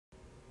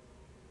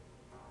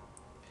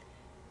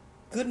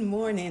Good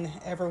morning,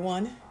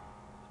 everyone.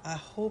 I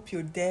hope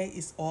your day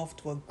is off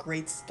to a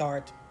great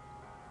start.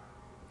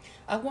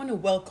 I want to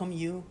welcome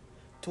you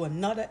to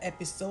another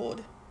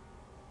episode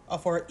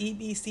of our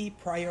EBC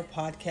Prior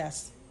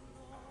Podcast.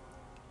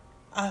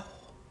 I,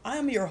 I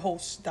am your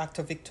host,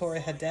 Dr.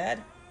 Victoria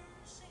Haddad,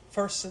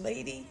 First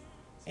Lady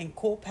and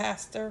co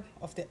pastor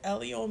of the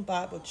Elion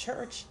Bible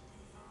Church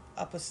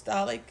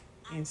Apostolic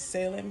in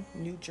Salem,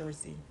 New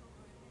Jersey.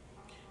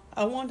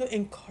 I want to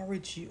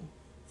encourage you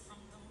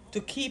to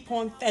keep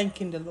on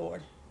thanking the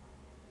Lord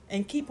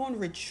and keep on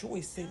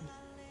rejoicing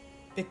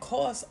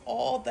because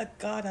all that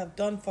God have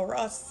done for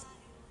us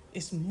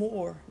is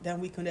more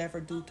than we could ever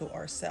do to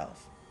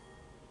ourselves.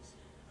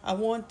 I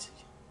want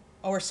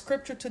our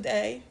scripture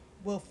today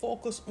will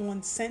focus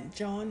on St.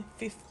 John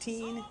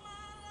 15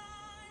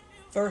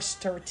 verse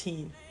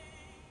 13,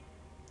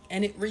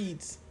 and it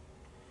reads,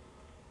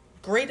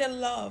 "Greater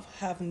love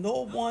have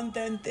no one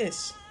than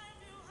this,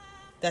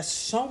 that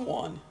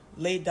someone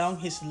lay down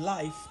his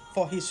life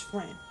for his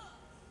friend."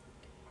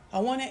 I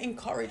want to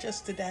encourage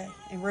us today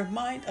and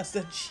remind us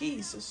that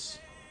Jesus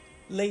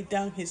laid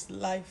down his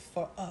life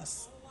for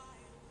us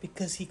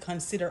because he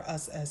considered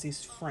us as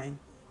his friend.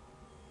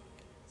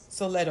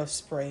 So let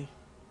us pray.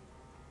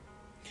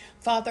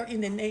 Father,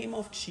 in the name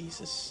of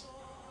Jesus,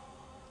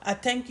 I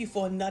thank you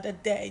for another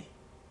day.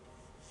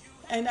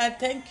 And I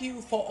thank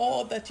you for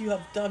all that you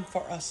have done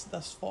for us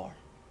thus far.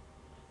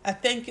 I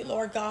thank you,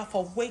 Lord God,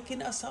 for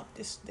waking us up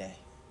this day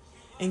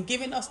and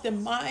giving us the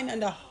mind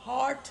and the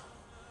heart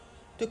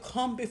to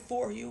come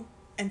before you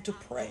and to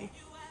pray.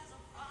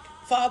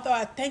 Father,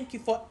 I thank you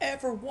for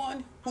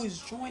everyone who is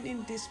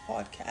joining this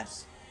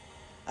podcast.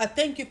 I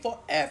thank you for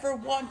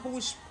everyone who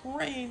is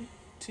praying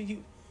to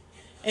you.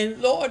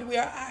 And Lord, we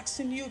are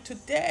asking you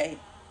today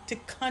to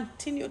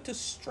continue to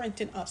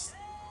strengthen us,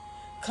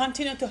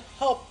 continue to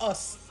help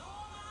us,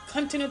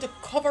 continue to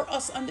cover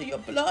us under your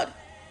blood,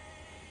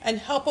 and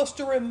help us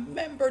to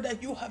remember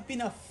that you have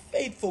been a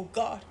faithful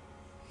God.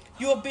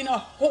 You have been a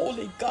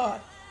holy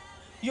God.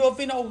 You have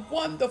been a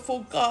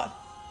wonderful God.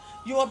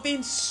 You have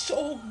been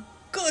so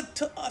good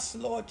to us,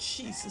 Lord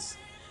Jesus.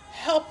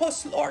 Help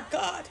us, Lord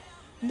God,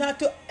 not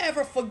to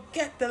ever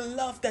forget the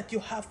love that you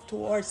have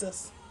towards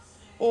us.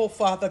 Oh,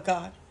 Father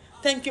God,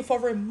 thank you for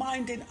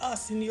reminding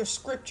us in your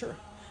scripture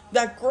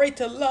that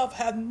greater love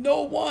have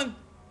no one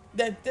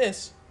than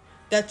this,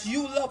 that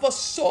you love us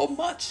so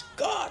much,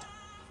 God,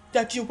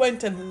 that you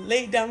went and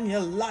laid down your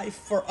life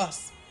for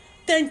us.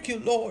 Thank you,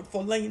 Lord,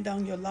 for laying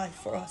down your life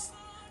for us.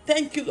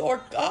 Thank you,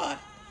 Lord God,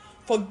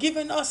 for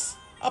giving us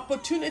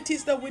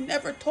opportunities that we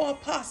never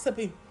thought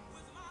possible.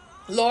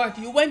 Lord,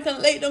 you went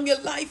and laid down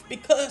your life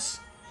because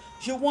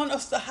you want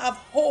us to have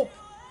hope.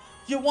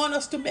 You want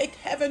us to make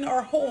heaven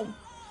our home.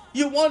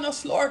 You want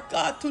us, Lord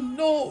God, to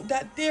know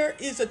that there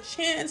is a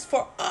chance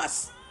for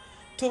us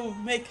to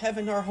make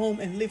heaven our home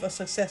and live a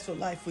successful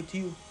life with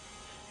you.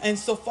 And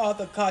so,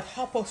 Father God,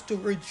 help us to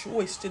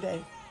rejoice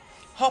today.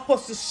 Help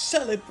us to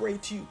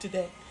celebrate you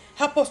today.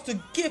 Help us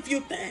to give you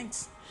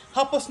thanks.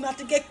 Help us not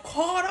to get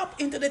caught up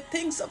into the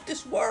things of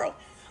this world,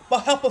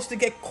 but help us to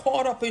get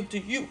caught up into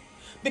you.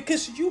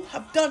 Because you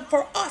have done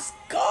for us,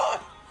 God,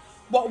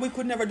 what we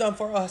could never done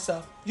for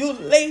ourselves. You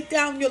laid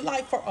down your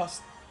life for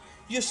us.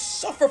 You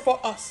suffer for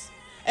us.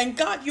 And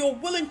God, you're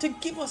willing to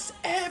give us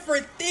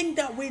everything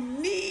that we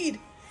need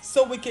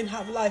so we can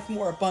have life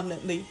more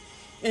abundantly.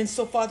 And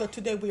so, Father,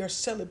 today we are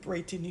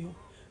celebrating you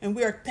and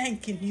we are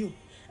thanking you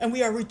and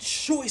we are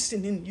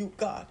rejoicing in you,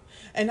 God.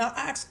 And I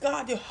ask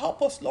God to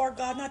help us, Lord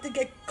God, not to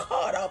get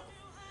caught up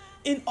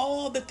in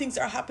all the things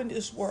that are happening in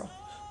this world.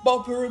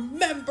 But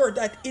remember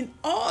that in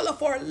all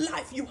of our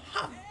life, you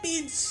have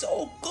been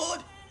so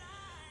good.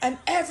 And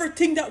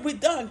everything that we've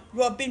done,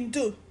 you have been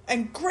doing.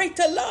 And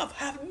greater love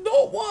have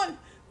no one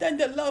than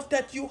the love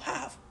that you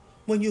have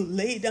when you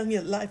lay down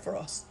your life for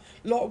us.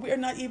 Lord, we are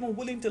not even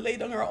willing to lay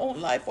down our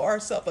own life for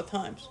ourselves at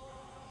times.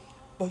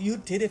 But you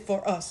did it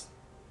for us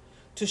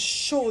to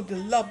show the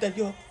love that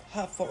you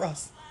have for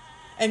us.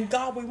 And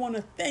God, we want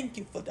to thank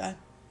you for that.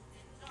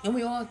 And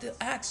we want to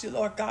ask you,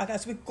 Lord God,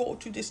 as we go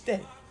through this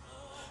day,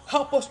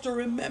 help us to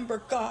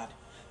remember, God,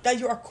 that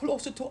you are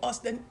closer to us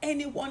than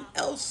anyone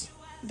else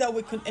that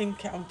we could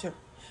encounter.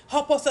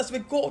 Help us as we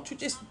go through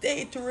this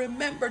day to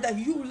remember that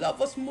you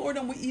love us more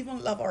than we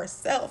even love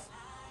ourselves.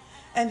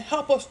 And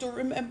help us to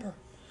remember,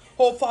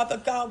 oh Father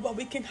God, well,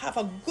 we can have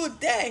a good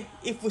day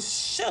if we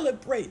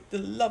celebrate the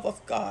love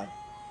of God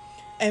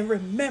and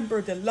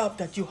remember the love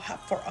that you have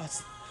for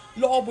us.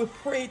 Lord, we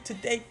pray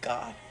today,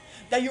 God,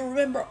 that you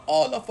remember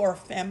all of our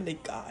family,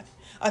 God.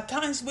 At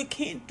times we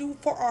can't do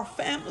for our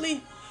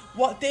family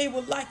what they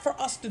would like for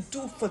us to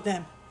do for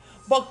them.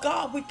 But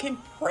God, we can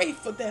pray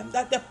for them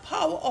that the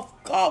power of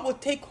God will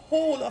take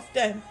hold of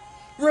them.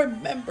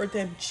 Remember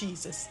them,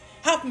 Jesus.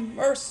 Have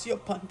mercy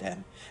upon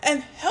them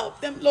and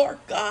help them, Lord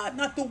God,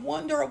 not to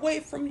wander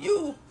away from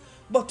you,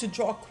 but to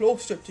draw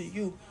closer to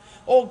you.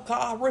 Oh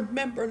God,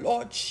 remember,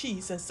 Lord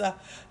Jesus,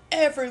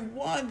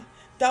 everyone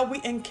that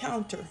we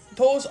encounter,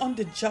 those on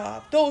the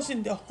job, those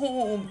in the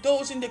home,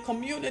 those in the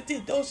community,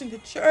 those in the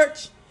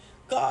church.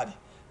 God,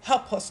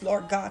 Help us,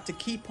 Lord God, to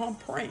keep on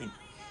praying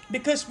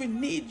because we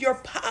need your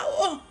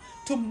power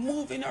to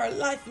move in our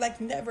life like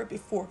never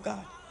before,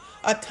 God.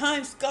 At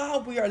times,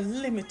 God, we are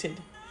limited.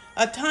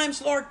 At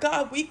times, Lord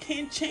God, we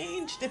can't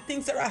change the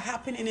things that are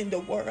happening in the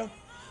world,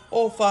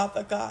 oh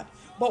Father God.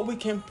 But we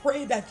can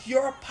pray that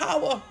your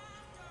power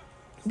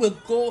will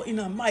go in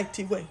a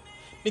mighty way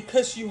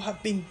because you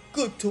have been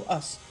good to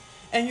us.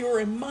 And you're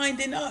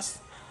reminding us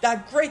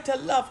that greater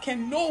love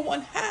can no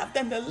one have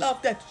than the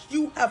love that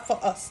you have for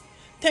us.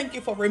 Thank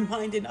you for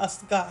reminding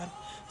us, God.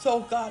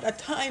 So, God, at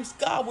times,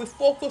 God, we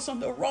focus on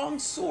the wrong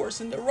source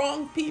and the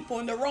wrong people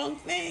and the wrong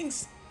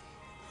things.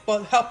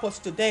 But help us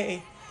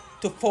today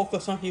to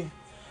focus on you,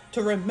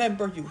 to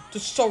remember you, to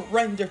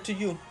surrender to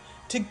you,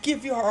 to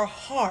give you our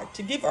heart,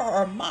 to give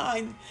our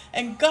mind,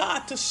 and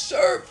God, to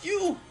serve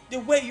you the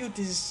way you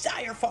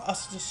desire for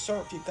us to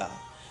serve you, God.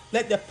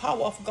 Let the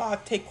power of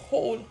God take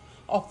hold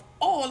of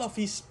all of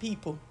his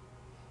people.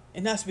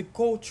 And as we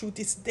go through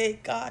this day,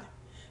 God,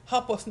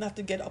 help us not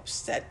to get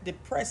upset,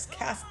 depressed,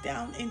 cast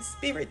down in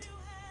spirit.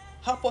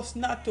 Help us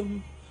not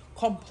to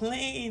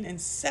complain and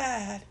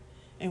sad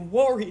and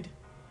worried,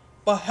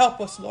 but help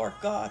us, Lord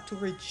God, to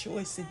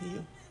rejoice in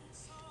you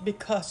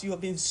because you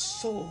have been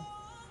so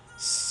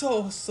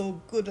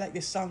good, like the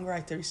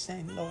songwriter is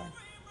saying, Lord.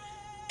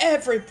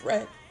 Every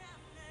breath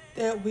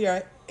that we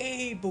are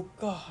able,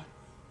 God,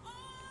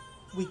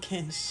 we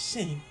can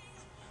sing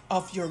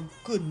of your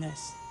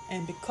goodness.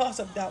 And because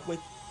of that, we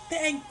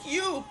thank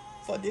you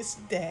for this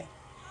day.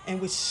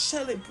 And we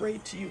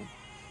celebrate you.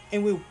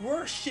 And we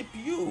worship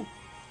you.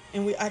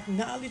 And we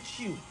acknowledge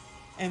you.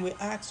 And we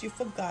ask you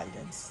for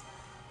guidance.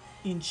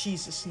 In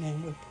Jesus'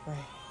 name we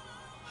pray.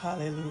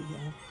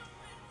 Hallelujah.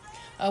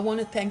 I want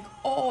to thank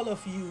all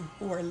of you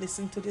who are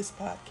listening to this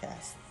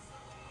podcast.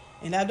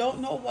 And I don't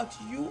know what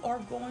you are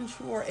going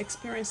through or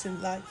experiencing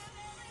in life.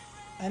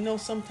 I know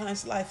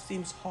sometimes life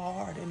seems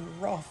hard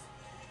and rough.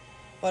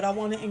 But I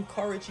want to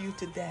encourage you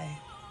today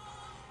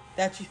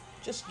that you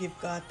just give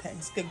God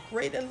thanks. The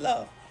greater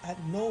love had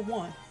no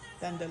one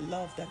than the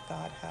love that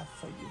God has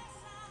for you.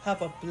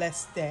 Have a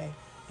blessed day,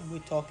 and we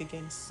talk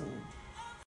again soon.